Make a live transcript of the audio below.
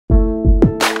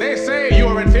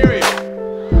inferior.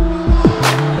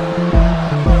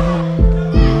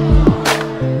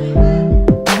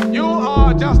 You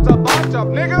are just a bunch of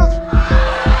niggas.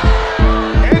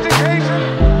 Education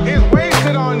is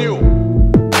wasted on you.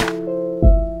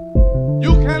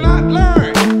 You cannot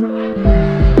learn.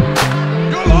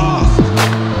 You're lost.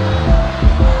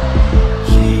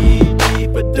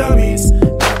 GED for Dummies,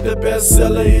 not the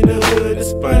bestseller in the hood,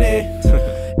 it's funny.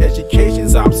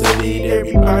 Education's obsolete,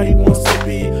 everybody wants to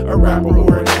be a rapper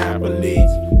or an athlete.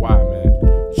 Why, man?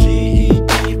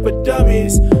 GED for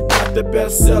Dummies, not the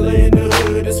bestseller in the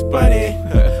hood, it's funny.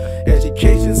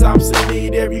 Education's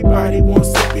obsolete, everybody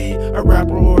wants to be a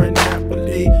rapper or an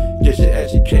athlete. Get your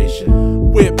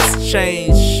education. Whips,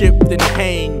 chains, shipped and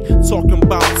hang. Talking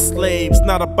about slaves,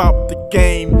 not about the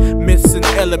game. Missing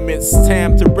elements,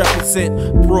 time to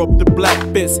represent. Throw up the black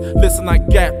fist. Listen, I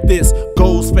got this.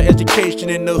 Goals for education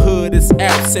in the hood is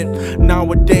absent.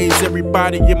 Nowadays,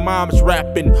 everybody, your mom's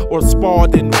rapping. Or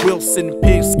Spalding, Wilson,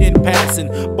 pigskin passing.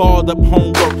 Balled up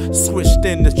homework, switched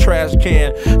in the trash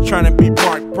can. Trying to be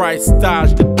Mark Price,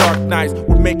 dodge the dark nights.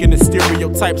 We're making the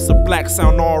stereotypes of black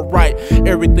sound alright.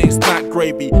 Everything's not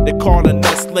gravy, they're calling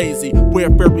us lazy.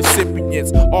 Welfare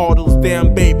recipients, all those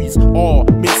damn babies, all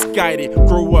misguided.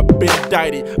 Grow up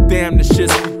indicted, damn the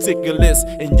shit's ridiculous.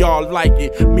 And y'all like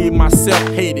it, me myself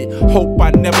hate it. Hope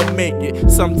I never make it,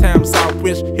 sometimes I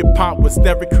wish hip-hop was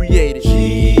never created.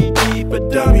 GED for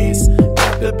Dummies,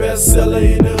 not the bestseller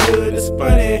in the hood, it's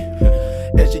funny.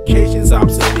 Education's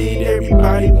obsolete,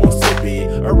 everybody wants to be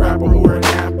a rapper or an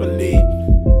athlete.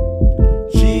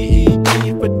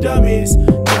 GED for Dummies,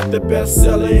 not the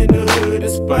bestseller in the hood,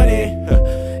 it's funny.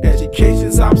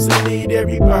 Education's obsolete,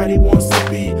 everybody wants to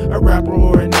be a rapper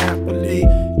or an athlete.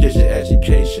 Get your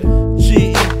education.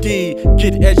 GED,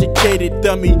 get educated,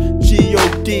 dummy.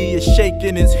 G-O-D is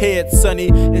shaking his head, sonny,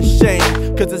 in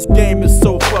shame. Cause this game is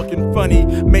so fucking funny.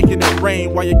 Making it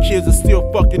rain while your kids are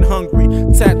still fucking hungry.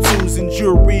 Tattoos and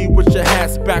jewelry with your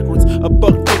hats backwards.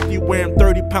 $1.50 wearing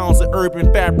 30 pounds of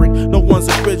urban fabric. No one's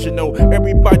original,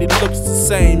 everybody looks the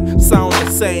same, sound the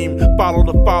same. Follow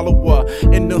the follower.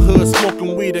 In the hood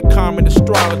smoking weed, a common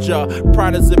astrologer.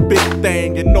 Pride is a big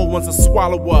thing and no one's a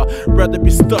swallower. Rather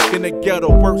be stuck in the ghetto,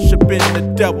 worshiping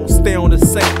the devil. Stay on the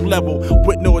same level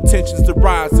with no intentions to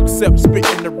rise except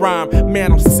spitting the rhyme.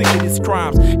 Man, I'm sick of these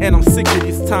crimes and I'm sick of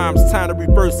these times. Time to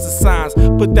reverse the signs.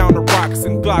 Put down the rocks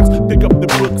and glocks. Pick up the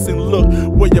books and look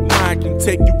where your mind can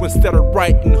take you instead of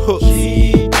writing hooks.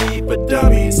 GED for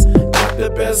Dummies, not the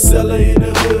bestseller in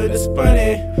the hood, it's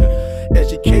funny.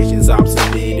 Education's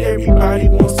obsolete, everybody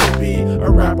wants to be a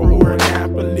rapper or an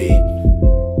athlete.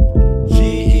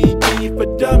 GED for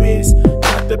Dummies,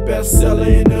 not the bestseller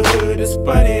in the hood, it's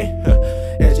funny.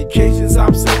 Education's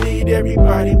obsolete,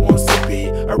 everybody wants to be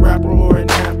a rapper or an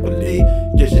athlete.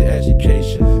 Get your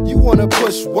education. You wanna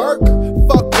push work?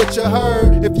 Fuck what you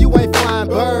heard. If you ain't flying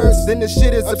birds, then the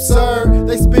shit is absurd.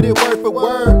 They spit it word for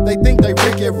word, they think they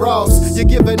Ricky Ross. You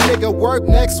give a nigga work,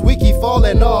 next week he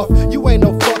falling off. You ain't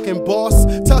no fucking boss.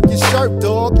 Tuck your shirt,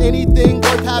 dog. Anything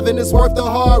worth having is worth the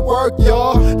hard work,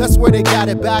 y'all. That's where they got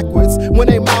it backwards. When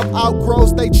they mouth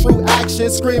outgrows they true action,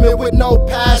 screaming with no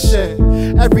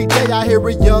passion. Every day I hear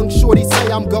a young shorty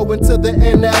say I'm going to the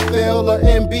NFL or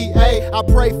NBA. I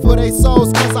pray for they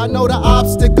souls cause I know the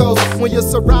obstacles. When you're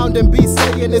surrounding be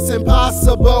saying it's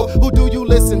impossible. Who do you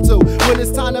listen to when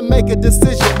it's time to make a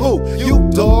decision? Who? You,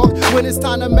 dog. When it's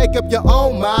time to make up your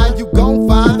own mind, you gon'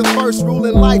 find the first rule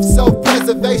in life,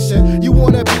 self-preservation. You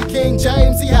wanna be King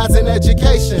James, he has an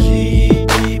education.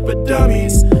 GED for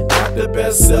Dummies, not the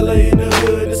bestseller in the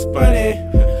hood, it's funny.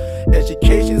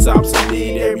 Education's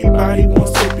obsolete, everybody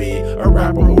wants to be a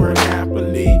rapper or an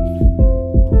athlete.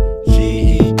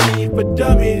 GED for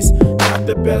Dummies, not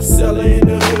the bestseller in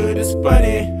the hood, it's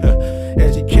funny.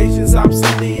 Education's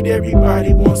obsolete,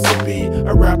 everybody wants to be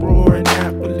a rapper or an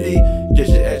athlete. Get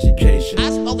your education. I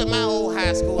spoke at my old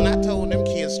high school and I told them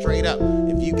kids straight up,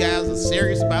 if you guys are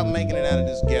serious about making it out of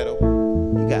this ghetto,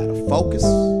 you gotta focus,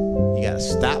 you gotta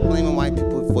stop blaming white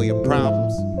people for your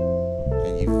problems,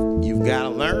 and you've gotta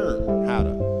learn how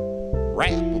to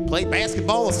rap or play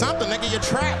basketball or something, nigga, you're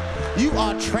trapped. You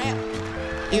are trapped.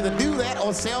 Either do that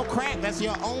or sell crack. That's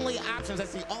your only options.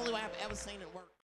 That's the only way I've ever seen it work.